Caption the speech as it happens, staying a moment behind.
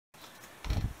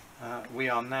we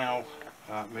are now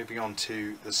moving on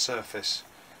to the surface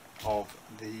of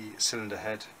the cylinder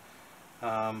head.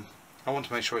 I want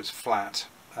to make sure it's flat,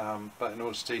 but in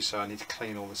order to do so I need to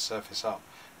clean all the surface up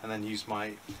and then use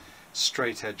my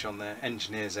straight edge on there,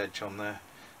 engineer's edge on there,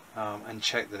 and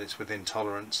check that it's within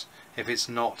tolerance. If it's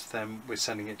not, then we're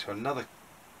sending it to another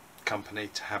company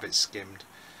to have it skimmed,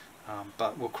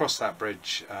 but we'll cross that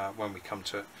bridge when we come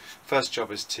to it. First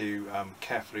job is to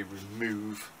carefully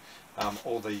remove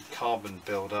all the carbon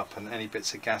build-up and any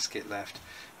bits of gasket left.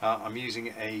 I'm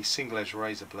using a single edge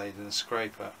razor blade and a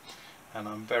scraper, and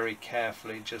I'm very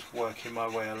carefully just working my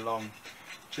way along,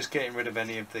 just getting rid of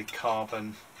any of the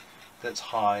carbon that's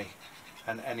high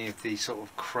and any of the sort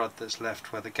of crud that's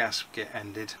left where the gasket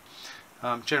ended.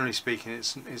 Generally speaking,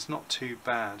 it's not too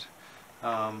bad,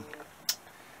 and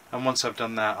once I've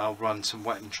done that I'll run some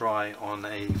wet and dry on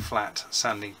a flat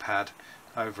sanding pad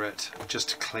over it just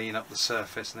to clean up the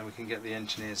surface, and then we can get the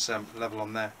engineer's level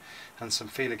on there and some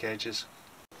feeler gauges.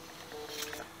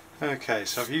 Okay,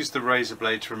 so I've used the razor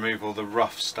blade to remove all the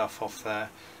rough stuff off there.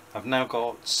 I've now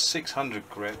got 600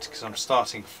 grit because I'm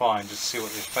starting fine just to see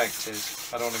what the effect is.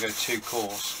 I don't want to go too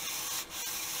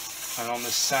coarse. And on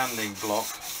this sanding block,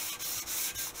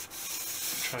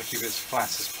 I'm trying to keep it as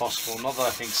flat as possible. Not that I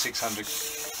think 600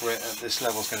 grit at this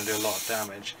level is going to do a lot of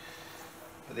damage,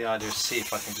 but the idea is to see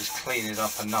if I can just clean it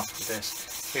up enough with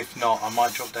this. If not, I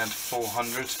might drop down to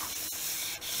 400,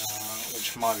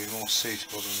 which might be more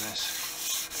suitable than this.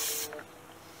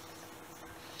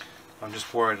 I'm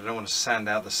just worried I don't want to sand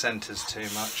out the centres too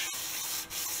much.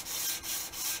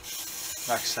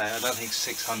 Like I say, I don't think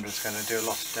 600 is going to do a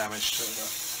lot of damage to it.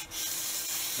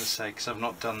 Let's say, because I've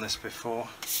not done this before.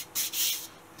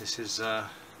 This is,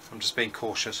 I'm just being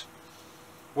cautious.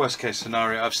 Worst case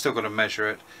scenario, I've still got to measure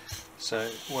it. So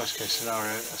worst case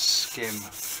scenario, a skim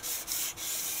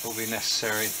will be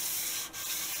necessary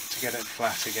to get it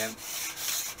flat again.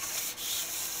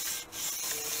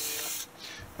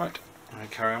 Right. I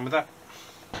carry on with that.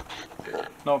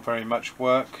 Not very much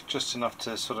work, just enough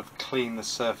to sort of clean the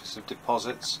surface of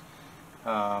deposits.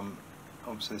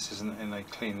 Obviously this isn't in a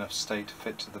clean enough state to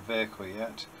fit to the vehicle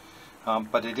yet,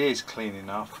 but it is clean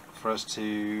enough for us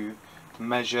to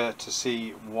measure to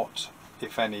see what,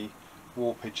 if any,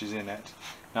 warpage is in it.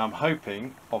 Now I'm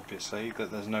hoping, obviously,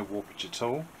 that there's no warpage at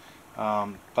all,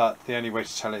 but the only way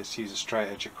to tell it is to use a straight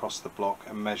edge across the block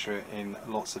and measure it in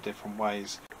lots of different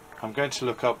ways. I'm going to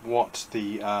look up what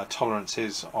the tolerance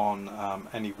is on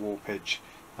any warpage,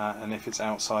 and if it's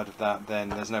outside of that, then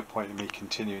there's no point in me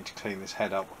continuing to clean this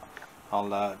head up.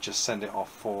 I'll just send it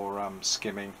off for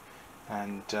skimming,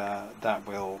 and that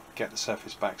will get the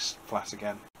surface back flat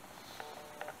again.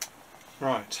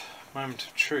 Right, moment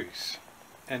of truth.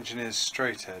 Engineer's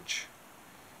straight edge.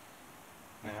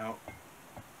 Now,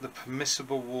 the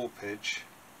permissible warpage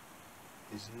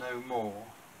is no more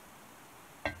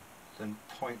than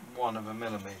 0.1 of a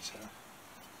millimetre.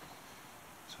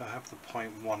 So I have the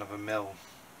 0.1 of a mil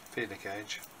feeler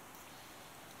gauge.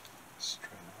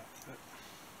 Straighten that a bit.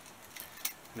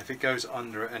 And if it goes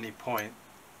under at any point,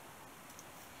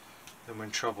 then we're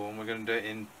in trouble, and we're going to do it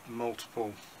in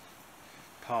multiple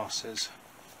passes.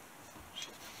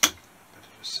 Better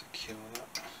just secure that.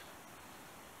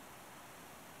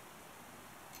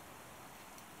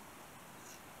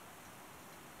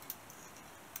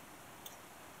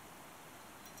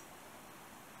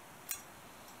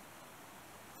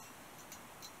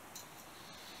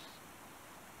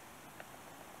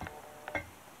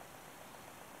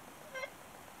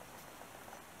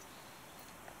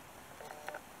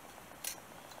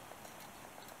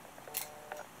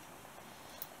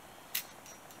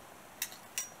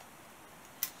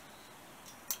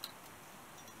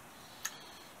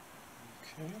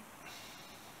 Okay.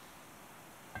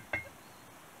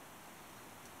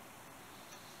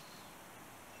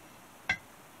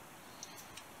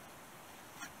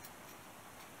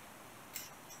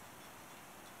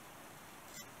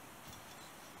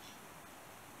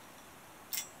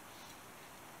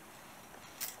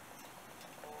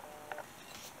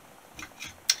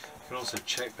 You can also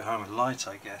check behind with light,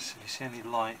 I guess. If you see any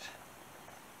light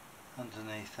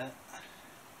underneath it,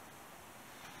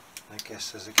 I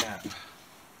guess there's a gap.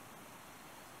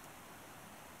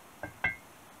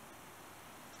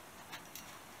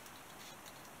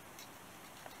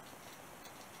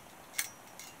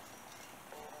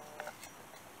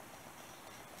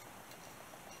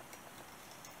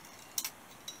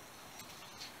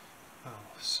 Oh,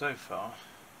 so far,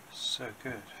 so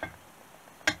good.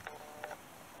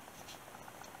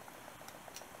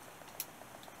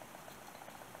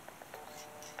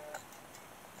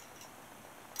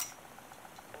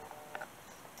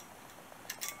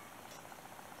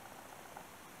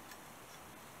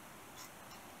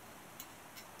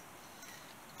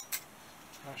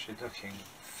 actually looking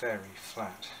very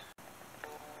flat.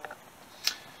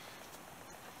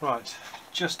 Right,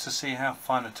 just to see how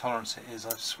fine a tolerance it is,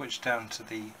 I've switched down to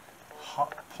the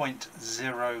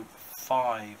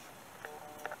 0.05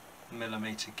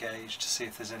 millimeter gauge to see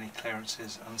if there's any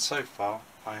clearances, and so far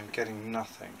I am getting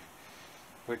nothing,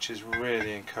 which is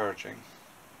really encouraging.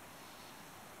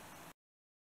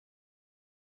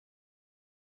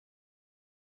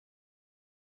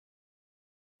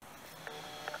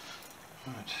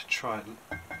 Right, try it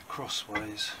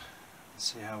crossways and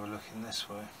see how we're looking this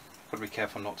way. Got to be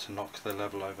careful not to knock the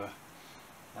level over,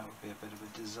 that would be a bit of a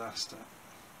disaster.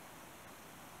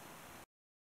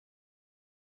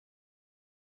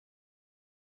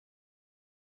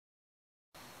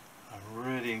 I'm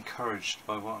really encouraged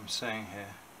by what I'm seeing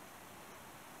here.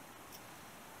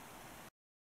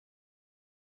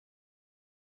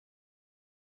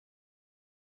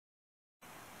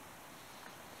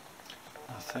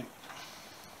 I think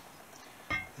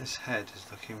this head is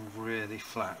looking really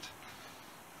flat.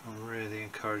 I'm really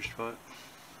encouraged by it.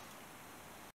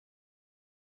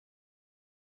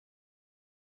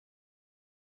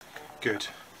 Good.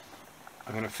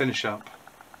 I'm going to finish up,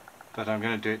 but I'm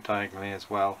going to do it diagonally as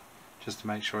well, just to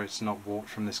make sure it's not warped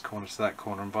from this corner to that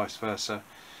corner and vice versa.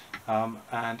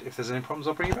 And if there's any problems,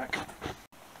 I'll bring you back.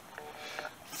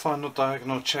 Final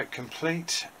diagonal check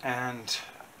complete, and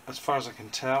as far as I can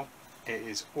tell, it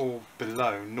is all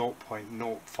below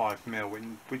 0.05 mil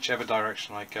in whichever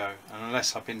direction I go, and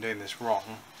unless I've been doing this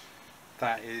wrong,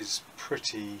 that is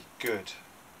pretty good,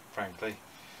 frankly.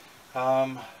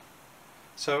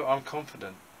 So I'm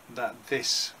confident that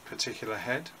this particular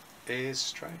head is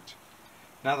straight.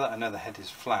 Now that I know the head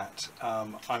is flat,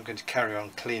 I'm going to carry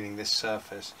on cleaning this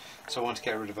surface, so I want to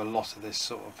get rid of a lot of this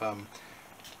sort of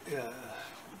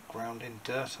ground in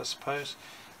dirt, I suppose.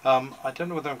 I don't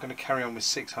know whether I'm going to carry on with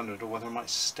 600 or whether I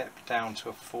might step down to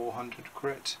a 400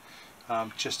 grit,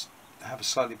 just to have a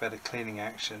slightly better cleaning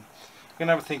action. I'm going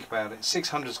to have a think about it.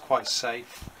 600 is quite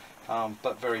safe,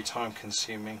 but very time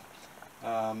consuming,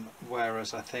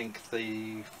 whereas I think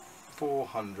the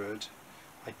 400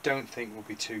 I don't think will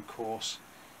be too coarse.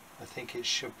 I think it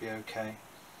should be okay.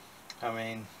 I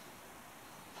mean,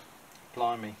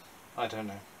 blimey, I don't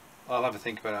know. I'll have a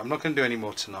think about it. I'm not going to do any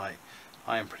more tonight.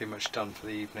 I am pretty much done for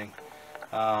the evening.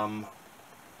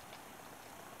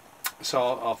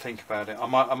 So I'll think about it. I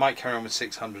might carry on with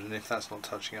 600, and if that's not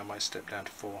touching, I might step down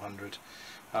to 400.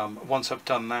 Once I've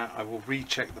done that, I will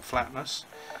recheck the flatness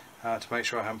to make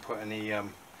sure I haven't put any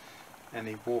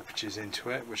warpages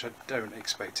into it, which I don't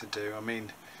expect to do. I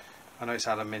mean, I know it's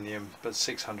aluminium, but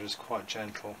 600 is quite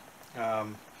gentle.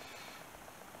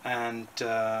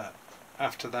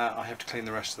 After that, I have to clean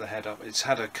the rest of the head up. It's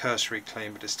had a cursory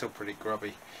clean, but it's still pretty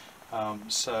grubby,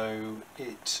 so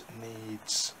it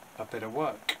needs a bit of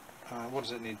work. What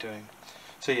does it need doing?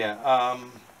 So yeah,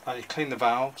 I need to clean the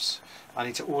valves. I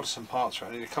need to order some parts for it.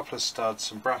 I need a couple of studs,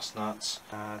 some brass nuts.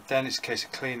 Then it's a case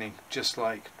of cleaning, just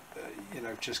like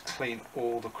just clean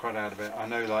all the crud out of it. I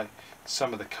know, like,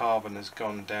 some of the carbon has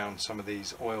gone down some of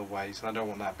these oil ways, and I don't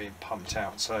want that being pumped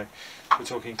out. So we're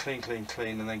talking clean, clean,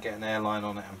 clean, and then get an airline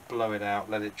on it and blow it out,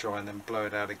 let it dry, and then blow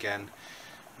it out again.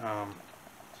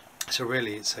 So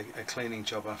really, it's a cleaning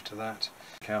job after that.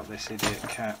 Check out this idiot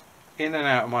cat. In and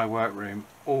out of my workroom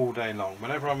all day long.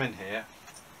 Whenever I'm in here,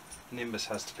 Nimbus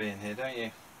has to be in here, don't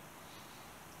you?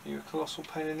 Are you a colossal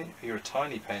pain in the... You're a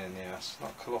tiny pain in the ass,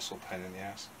 not a colossal pain in the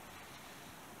ass.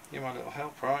 You're my little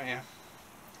helper, aren't you?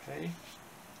 Hey?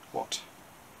 What?